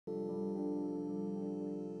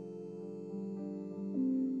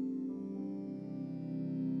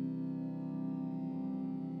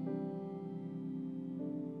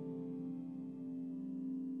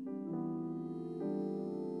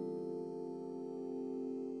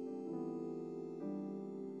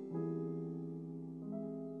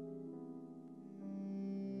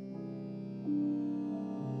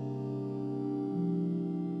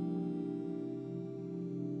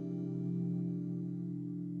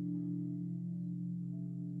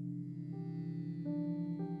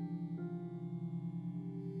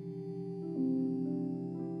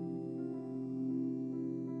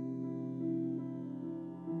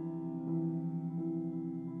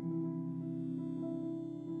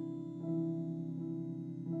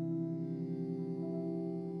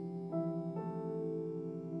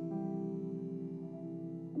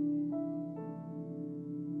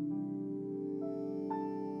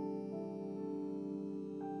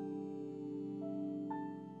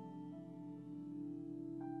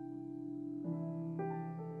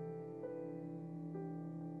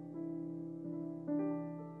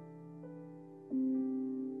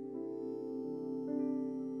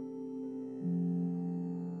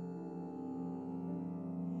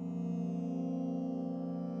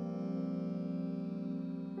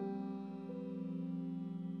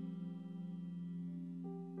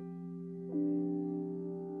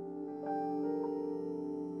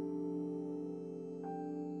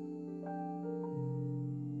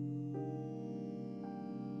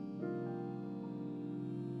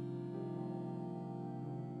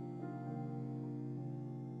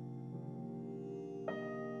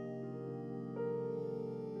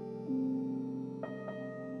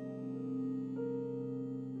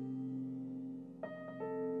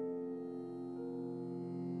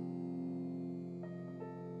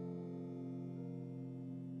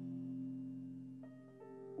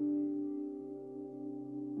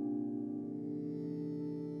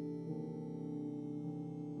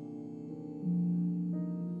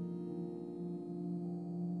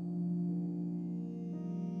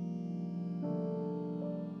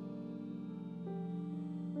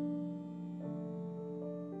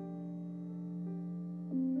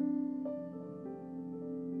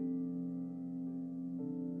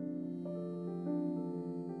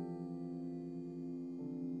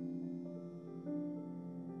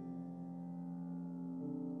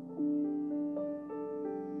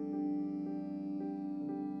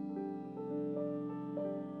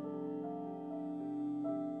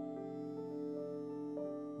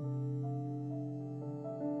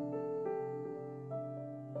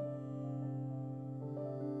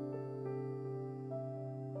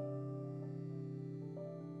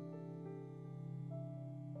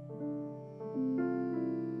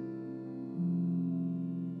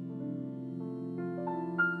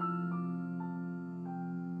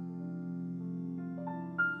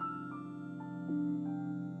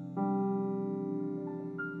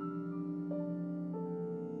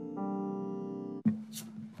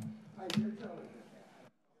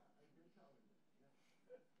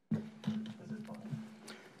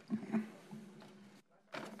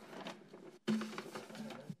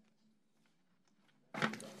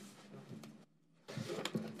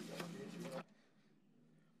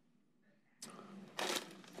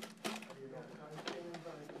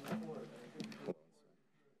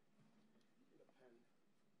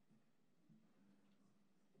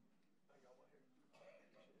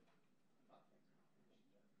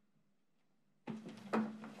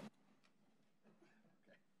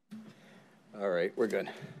All right, we're good.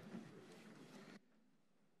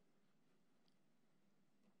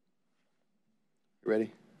 You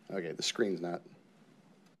ready? Okay, the screen's not.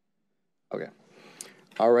 Okay.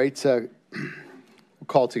 All right, we'll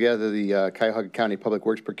call together the Cuyahoga County Public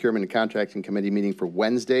Works Procurement and Contracting Committee meeting for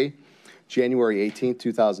Wednesday, January 18th,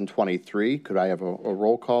 2023. Could I have a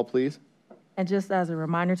roll call, please? And just as a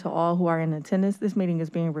reminder to all who are in attendance, this meeting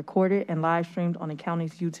is being recorded and live streamed on the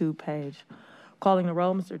county's YouTube page. Calling the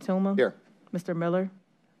roll, Mr. Tuma. Here. Mr. Miller.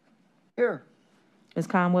 Here. Ms.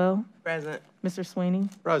 Conwell. Present. Mr. Sweeney.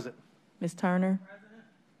 Present. Ms. Turner. Present.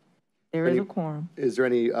 There is a quorum. Is there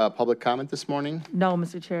any public comment this morning? No,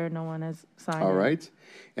 Mr. Chair, no one has signed All in. right.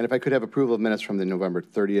 And if I could have approval of minutes from the November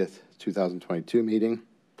 30th, 2022 meeting.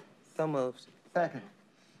 So moved. Second.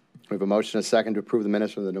 We have a motion and a second to approve the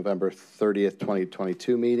minutes from the November 30th,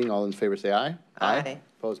 2022 meeting. All in favor say aye. Aye.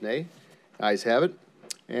 Opposed, nay. Ayes have it.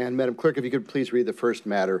 And Madam Clerk, if you could please read the first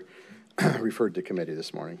matter referred to committee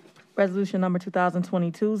this morning. Resolution number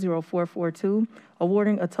 2022-0442,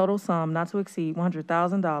 awarding a total sum not to exceed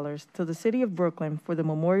 $100,000 to the City of Brooklyn for the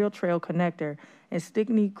Memorial Trail Connector and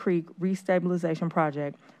Stickney Creek Restabilization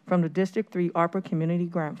Project from the District 3 ARPA Community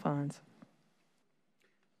Grant Funds.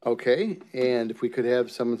 Okay, and if we could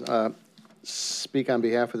have someone speak on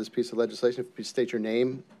behalf of this piece of legislation, please state your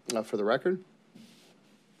name for the record.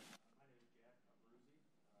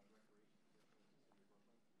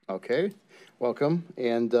 Okay, welcome.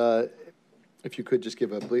 And if you could just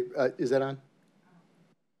give a, is that on?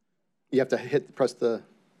 You have to press the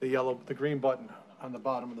green button on the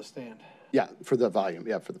bottom of the stand. Yeah, for the volume.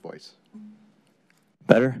 Yeah, for the voice.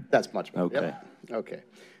 Better? That's much better. Okay. Yep. Okay.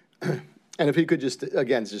 And if you could just,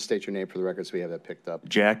 again, just state your name for the record so we have that picked up.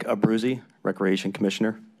 Jack Abruzzi, Recreation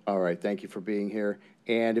Commissioner. All right, thank you for being here.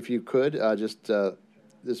 And if you could,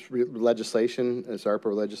 this legislation, this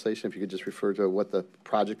ARPA legislation, if you could just refer to what the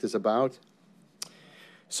project is about.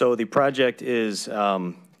 So the project is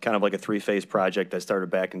kind of like a three-phase project that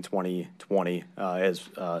started back in 2020.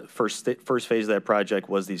 First phase of that project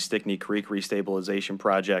was the Stickney Creek Restabilization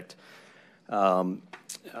Project,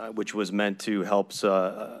 which was meant to help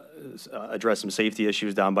address some safety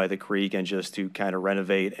issues down by the creek and just to kind of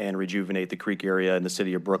renovate and rejuvenate the creek area in the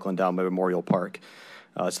city of Brooklyn down by Memorial Park.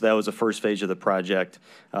 So that was the first phase of the project.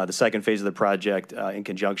 The second phase of the project, in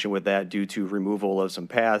conjunction with that, due to removal of some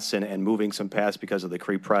paths and moving some paths because of the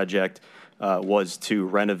creek project, was to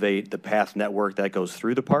renovate the path network that goes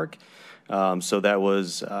through the park. So that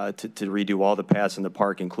was to redo all the paths in the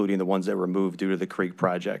park, including the ones that were moved due to the creek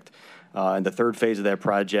project. And the third phase of that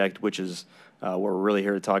project, which is what we're really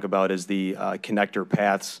here to talk about, is the connector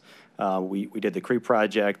paths. We did the creek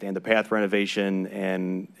project and the path renovation,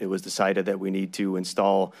 and it was decided that we need to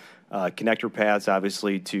install connector paths,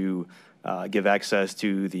 obviously, to give access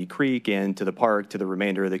to the creek and to the park, to the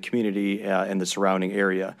remainder of the community and the surrounding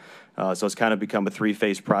area. So it's kind of become a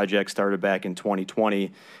three-phase project, started back in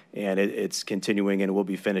 2020, and it's continuing and will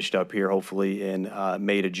be finished up here, hopefully, in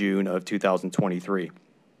May to June of 2023.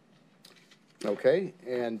 Okay,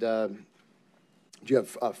 and do you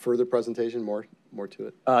have a further presentation, more to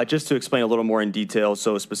it? Just to explain a little more in detail,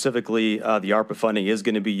 so specifically the ARPA funding is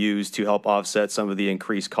going to be used to help offset some of the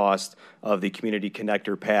increased cost of the community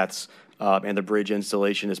connector paths and the bridge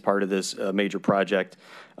installation as part of this major project.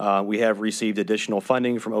 We have received additional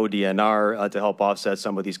funding from ODNR to help offset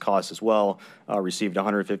some of these costs as well. Received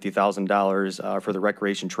 $150,000 for the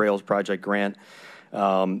Recreation Trails Project grant.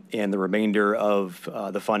 And the remainder of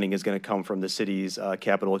the funding is going to come from the city's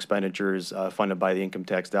capital expenditures funded by the income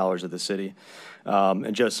tax dollars of the city.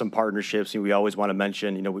 And just some partnerships, we always want to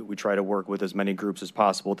mention, we try to work with as many groups as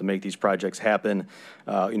possible to make these projects happen.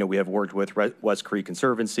 We have worked with West Creek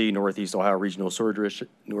Conservancy, Northeast Ohio Regional Sewer District,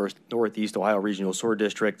 Northeast Ohio Regional Sewer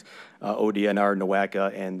District, ODNR,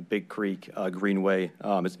 NOACA, and Big Creek Greenway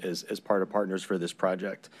as part of partners for this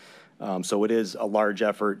project. So it is a large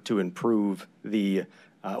effort to improve the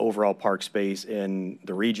overall park space in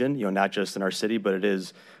the region, not just in our city, but it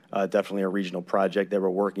is definitely a regional project that we're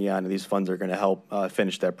working on, and these funds are going to help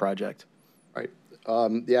finish that project. Right.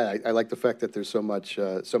 Yeah, I like the fact that there's so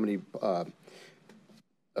many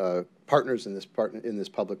partners in this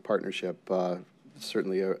public partnership.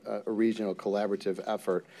 Certainly a regional collaborative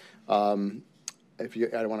effort. I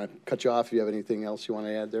don't want to cut you off. If you have anything else you want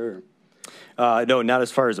to add there? No, not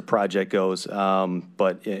as far as the project goes.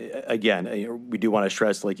 But again, we do want to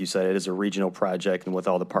stress, like you said, it is a regional project, and with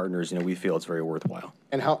all the partners, we feel it's very worthwhile.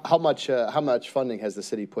 And how much funding has the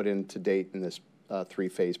city put in to date in this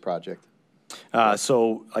three-phase project?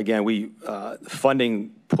 So again,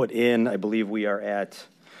 funding put in, I believe we are at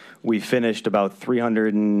We finished about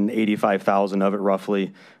 385,000 of it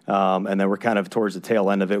roughly, and then we're kind of towards the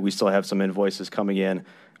tail end of it. We still have some invoices coming in,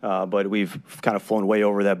 but we've kind of flown way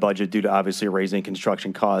over that budget due to obviously raising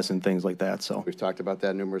construction costs and things like that. So We've talked about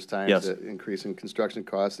that numerous times. Yes. The increase in construction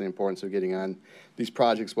costs and the importance of getting on these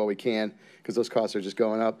projects while we can, because those costs are just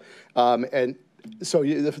going up. And so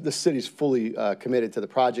the city's fully committed to the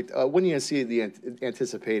project. When do you see the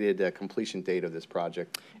anticipated completion date of this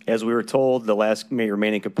project? as we were told, the last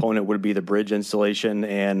remaining component would be the bridge installation,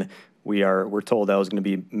 and we're told that was going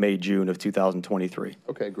to be May, June of 2023.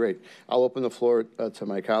 Okay, great. I'll open the floor to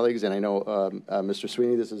my colleagues, and I know, Mr.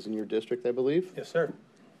 Sweeney, this is in your district, I believe. Yes, sir. Would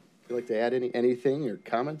you like to add anything or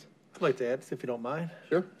comment? I'd like to add, if you don't mind.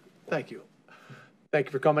 Sure. Thank you. Thank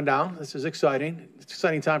you for coming down. This is exciting. It's an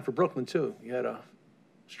exciting time for Brooklyn, too. You had a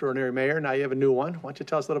extraordinary mayor. Now you have a new one. Why don't you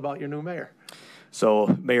tell us a little about your new mayor?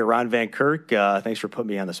 So Mayor Ron Van Kirk, thanks for putting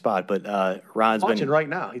me on the spot, but Ron's Watching been right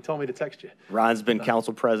now. He told me to text you. Ron's been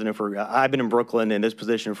council president for, I've been in Brooklyn in this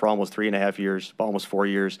position for almost 3.5 years, almost 4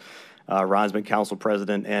 years. Ron's been council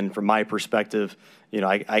president, and from my perspective,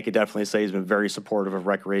 I could definitely say he's been very supportive of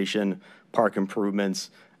recreation, park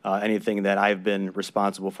improvements, anything that I've been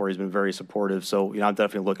responsible for. He's been very supportive. So, I'm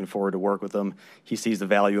definitely looking forward to work with him. He sees the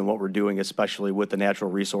value in what we're doing, especially with the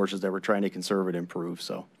natural resources that we're trying to conserve and improve.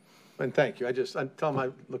 So. And thank you. I tell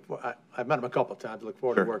him I've met him a couple of times. I look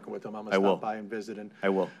forward to working with him. I'm going to stop by and visit. And I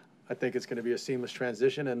will. I think it's going to be a seamless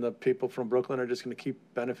transition, and the people from Brooklyn are just going to keep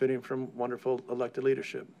benefiting from wonderful elected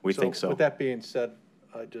leadership. We think so. With that being said,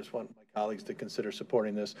 I just want my colleagues to consider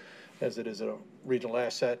supporting this, as it is a regional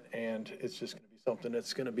asset, and it's just going to be something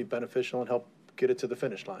that's going to be beneficial and help get it to the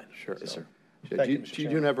finish line. Sure. Yes, sir. Do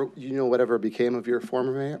you know whatever became of your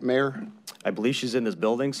former mayor? I believe she's in this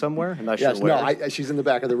building somewhere. I'm not sure Yes, where. no, she's in the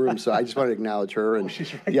back of the room, so I just wanted to acknowledge her. And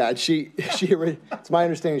she's right. yeah, it's my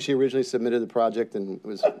understanding she originally submitted the project and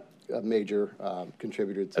was a major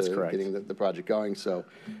contributor to getting the project going. So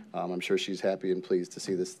I'm sure she's happy and pleased to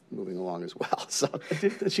see this moving along as well. So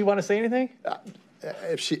Does she want to say anything?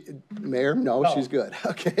 Mayor, no, she's good.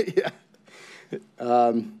 Okay, yeah.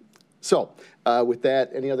 So with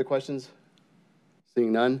that, any other questions?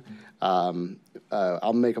 Seeing none,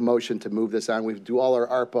 I'll make a motion to move this on. We do all our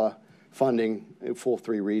ARPA funding in full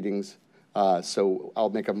 3 readings. So I'll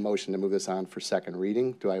make a motion to move this on for second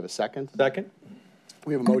reading. Do I have a second? Second.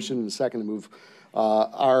 We have a motion and a second to move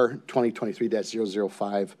R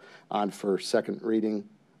 2023-005 on for second reading.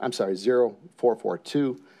 I'm sorry,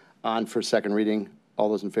 0442 on for second reading. All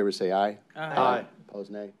those in favor say aye. Aye. Opposed,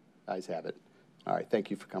 nay. Ayes have it. All right, thank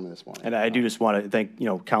you for coming this morning. And I do just want to thank,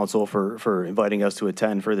 council for inviting us to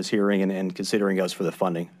attend for this hearing and considering us for the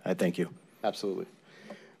funding. I thank you. Absolutely.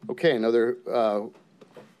 Okay, another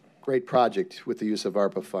great project with the use of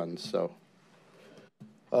ARPA funds. So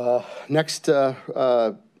next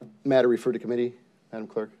matter referred to committee, Madam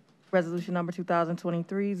Clerk. Resolution number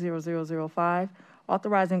 2023-0005,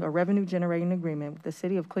 authorizing a revenue-generating agreement with the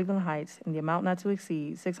City of Cleveland Heights in the amount not to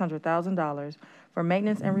exceed $600,000 for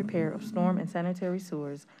maintenance and repair of storm and sanitary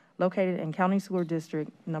sewers located in County Sewer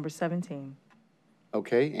District number 17.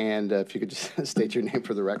 Okay, and if you could just state your name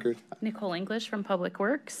for the record. Nicole English from Public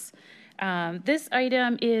Works. This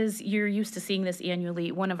item is, you're used to seeing this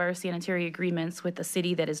annually, one of our sanitary agreements with the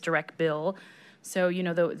city that is direct bill. So,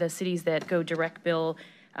 the cities that go direct bill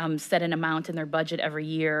set an amount in their budget every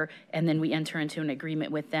year, and then we enter into an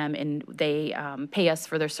agreement with them, and they pay us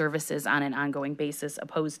for their services on an ongoing basis,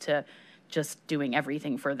 opposed to just doing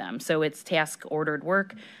everything for them. So it's task-ordered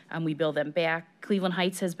work. We bill them back. Cleveland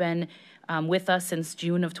Heights has been with us since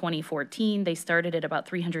June of 2014. They started at about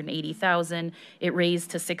 $380,000. It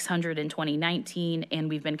raised to $600,000 in 2019, and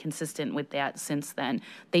we've been consistent with that since then.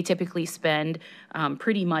 They typically spend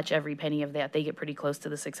pretty much every penny of that. They get pretty close to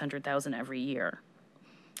the $600,000 every year.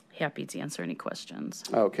 Happy to answer any questions.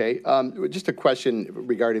 Okay, just a question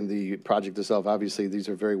regarding the project itself. Obviously, these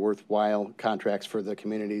are very worthwhile contracts for the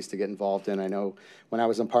communities to get involved in. I know when I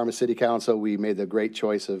was on Parma City Council, we made the great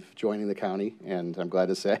choice of joining the county, and I'm glad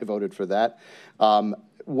to say I voted for that.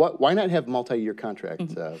 Why not have multi-year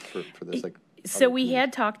contract for this? So we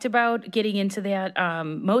had talked about getting into that.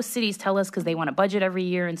 Most cities tell us because they want a budget every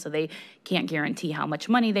year, and so they can't guarantee how much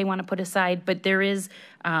money they want to put aside. But there is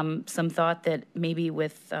some thought that maybe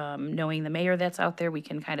with knowing the mayor that's out there, we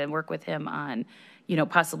can kind of work with him on,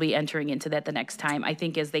 possibly entering into that the next time. I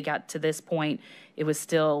think as they got to this point,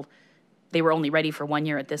 they were only ready for 1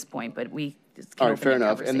 year at this point, but we. All right, fair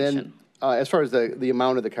enough. And then as far as the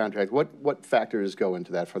amount of the contract, what factors go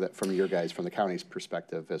into that from your guys, from the county's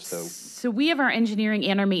perspective as to? So we have our engineering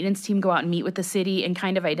and our maintenance team go out and meet with the city and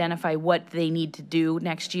kind of identify what they need to do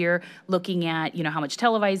next year, looking at, how much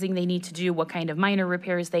televising they need to do, what kind of minor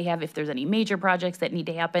repairs they have, if there's any major projects that need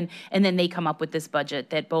to happen, and then they come up with this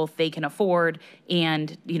budget that both they can afford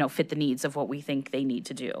and, fit the needs of what we think they need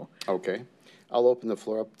to do. Okay. I'll open the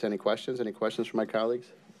floor up to any questions. Any questions from my colleagues?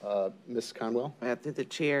 Ms. Conwell? Through the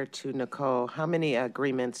chair to Nicole, how many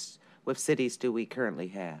agreements with cities do we currently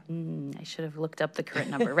have? I should have looked up the current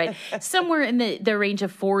number, right? Somewhere in the range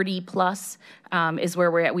of 40 plus is where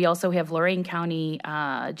we're at. We also have Lorain County,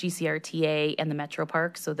 GCRTA, and the Metro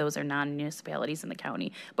Park. So those are non-municipalities in the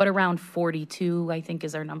county. But around 42, I think,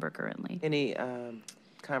 is our number currently. Any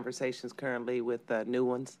conversations currently with new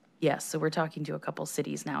ones? Yes, so we're talking to a couple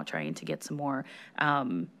cities now, trying to get some more.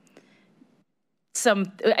 I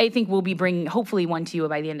think we'll be bringing hopefully one to you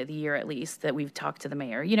by the end of the year at least, that we've talked to the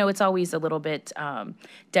mayor. It's always a little bit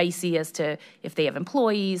dicey as to if they have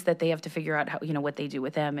employees that they have to figure out how, what they do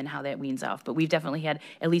with them and how that weans off. But we've definitely had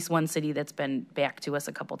at least one city that's been back to us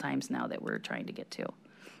a couple times now that we're trying to get to.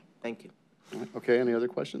 Thank you. Okay, any other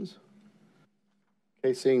questions?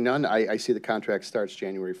 Okay, seeing none, I see the contract starts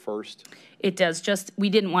January 1st. It does. We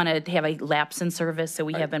didn't want to have a lapse in service, so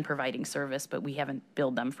we have been providing service, but we haven't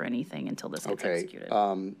billed them for anything until this gets executed.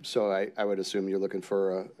 So I would assume you're looking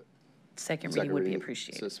for a second reading would be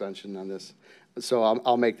appreciated. Suspension on this. So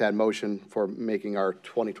I'll make that motion for making our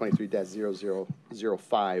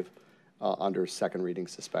 2023-0005 under second reading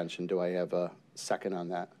suspension. Do I have a second on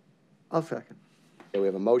that? I'll second. Okay, we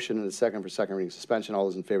have a motion and a second for second reading suspension. All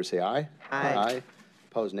those in favor say aye. Aye. Aye.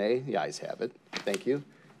 Opposed, nay. The ayes have it. Thank you.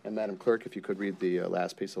 And Madam Clerk, if you could read the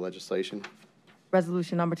last piece of legislation.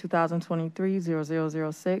 Resolution number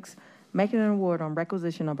 2023-0006, making an award on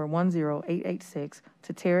requisition number 10886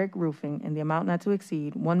 to Tarek Roofing in the amount not to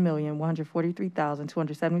exceed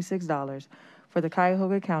 $1,143,276 for the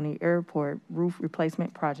Cuyahoga County Airport Roof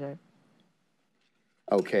Replacement Project.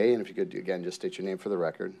 Okay, and if you could, again, just state your name for the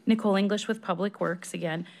record. Nicole English with Public Works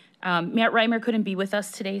again. Matt Reimer couldn't be with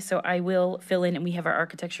us today, so I will fill in, and we have our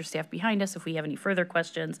architecture staff behind us if we have any further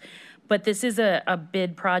questions. But this is a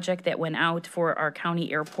bid project that went out for our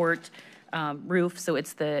county airport roof, so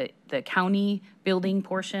it's the county building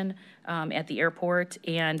portion at the airport,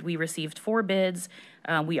 and we received 4 bids.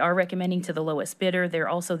 We are recommending to the lowest bidder. They're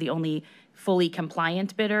also the only fully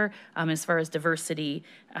compliant bidder as far as diversity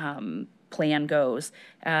plan goes.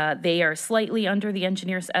 They are slightly under the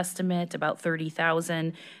engineer's estimate, about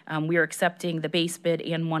 $30,000. We are accepting the base bid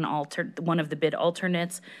and one of the bid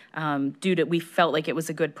alternates due to we felt like it was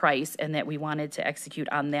a good price and that we wanted to execute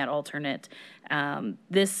on that alternate.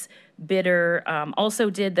 This bidder also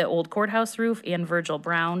did the old courthouse roof and Virgil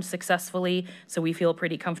Brown successfully, so we feel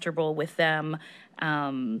pretty comfortable with them.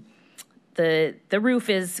 The roof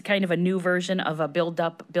is kind of a new version of a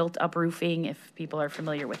built-up roofing, if people are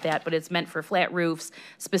familiar with that, but it's meant for flat roofs,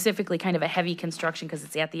 specifically kind of a heavy construction because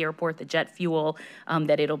it's at the airport, the jet fuel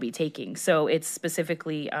that it'll be taking. So it's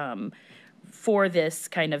specifically for this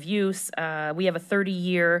kind of use. We have a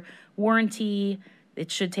 30-year warranty. It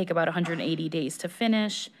should take about 180 days to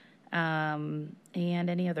finish. And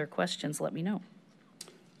any other questions, let me know.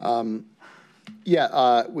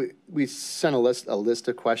 Yeah, we sent a list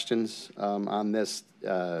of questions on this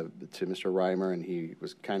to Mr. Reimer, and he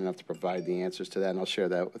was kind enough to provide the answers to that, and I'll share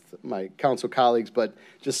that with my council colleagues. But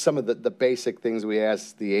just some of the basic things we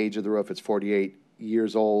asked: the age of the roof, it's 48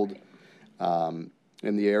 years old. In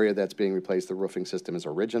the area that's being replaced, the roofing system is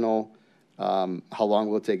original. How long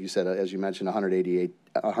will it take? You said, as you mentioned,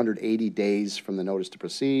 180 days from the notice to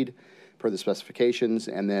proceed, per the specifications.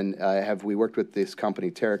 And then have we worked with this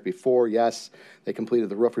company, Tarek, before? Yes. They completed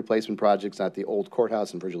the roof replacement projects at the old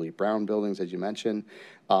courthouse and Virgil E. Brown buildings, as you mentioned.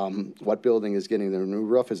 What building is getting the new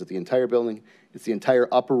roof? Is it the entire building? It's the entire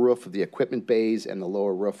upper roof of the equipment bays and the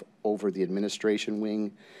lower roof over the administration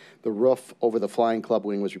wing. The roof over the Flying Club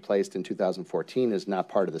wing was replaced in 2014, is not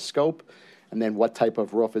part of the scope. And then what type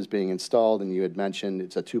of roof is being installed? And you had mentioned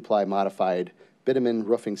it's a 2-ply modified bitumen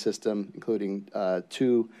roofing system, including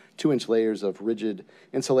two-inch layers of rigid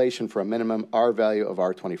insulation for a minimum R value of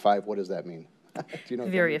R25. What does that mean? Do you know?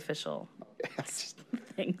 Very official.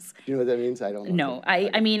 Thanks. Do you know what that means? I don't know. No,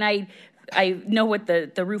 I mean, I know what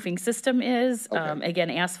the roofing system is. Okay. Again,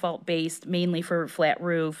 asphalt-based, mainly for flat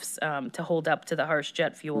roofs to hold up to the harsh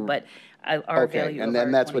jet fuel, but our value and of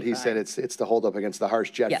then that's what he R25. said. It's to hold up against the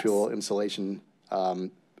harsh jet Yes. fuel insulation,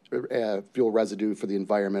 fuel residue for the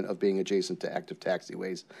environment of being adjacent to active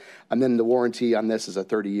taxiways. And then the warranty on this is a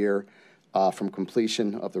 30-year from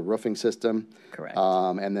completion of the roofing system. Correct.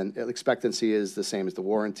 And then expectancy is the same as the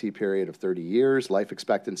warranty period of 30 years, life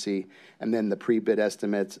expectancy. And then the pre-bid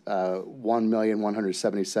estimate,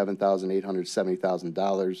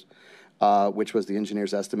 $1,177,870,000, which was the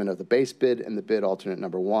engineer's estimate of the base bid and the bid alternate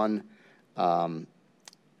number 1.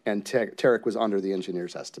 And Tarek was under the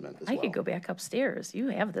engineer's estimate as I well. could go back upstairs. You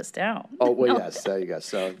have this down. Oh, well, yes, there you go.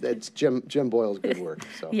 So it's Jim Boyle's good work,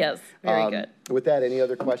 so. Yes, very good. With that, any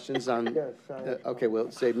other questions on? Yes, Okay, we'll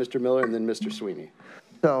say Mr. Miller and then Mr. Sweeney.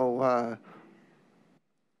 So,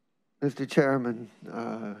 Mr. Chairman,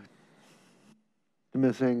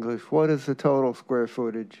 Ms. English, what is the total square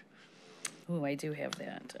footage? Oh, I do have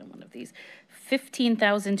that on one of these.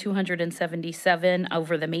 15,277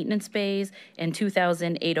 over the maintenance bays and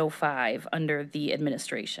 2,805 under the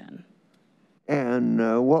administration. And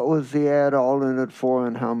what was the ad alternate for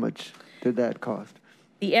and how much did that cost?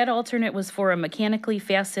 The ad alternate was for a mechanically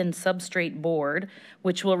fastened substrate board,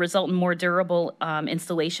 which will result in more durable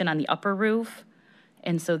installation on the upper roof.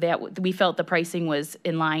 And so that we felt the pricing was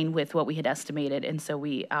in line with what we had estimated, and so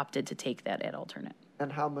we opted to take that ad alternate.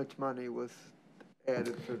 And how much money was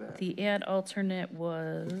added for that? The ad alternate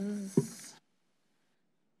was,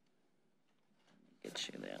 get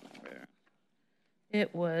you that number.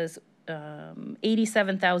 It was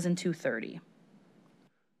 $87,230.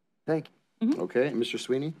 Thank you. Okay, and Mr.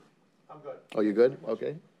 Sweeney? I'm good. Oh, you're good?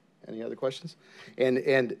 Okay. Any other questions?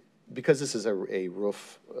 And because this is a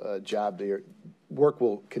roof job, your work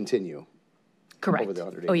will continue. Correct. Over the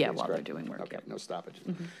 180 Oh, yeah, days, while correct? they're doing work, Okay, yep. no stoppage.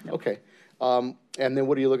 No. Okay. And then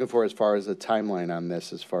what are you looking for as far as the timeline on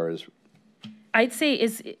this, as far as? I'd say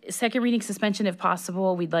is second reading suspension if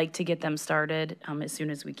possible. We'd like to get them started as soon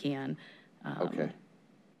as we can. Okay,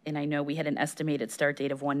 And I know we had an estimated start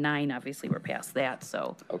date of 1/9. Obviously, we're past that,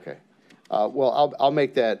 so. okay. Well, I'll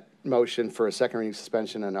make that motion for a second reading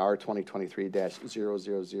suspension on R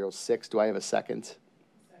 2023-0006. Do I have a second?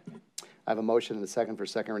 I have a motion and a second for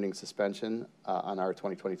second reading suspension on R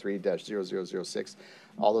 2023-0006.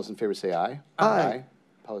 All those in favor say aye. Aye.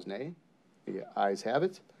 Opposed, nay. The ayes have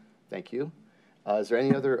it. Thank you. Is there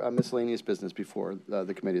any other miscellaneous business before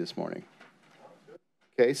the committee this morning?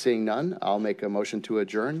 Okay, seeing none, I'll make a motion to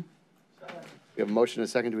adjourn. We have a motion and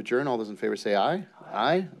a second to adjourn. All those in favor say aye.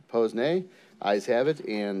 Aye. Opposed, nay. Ayes have it.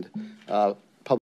 And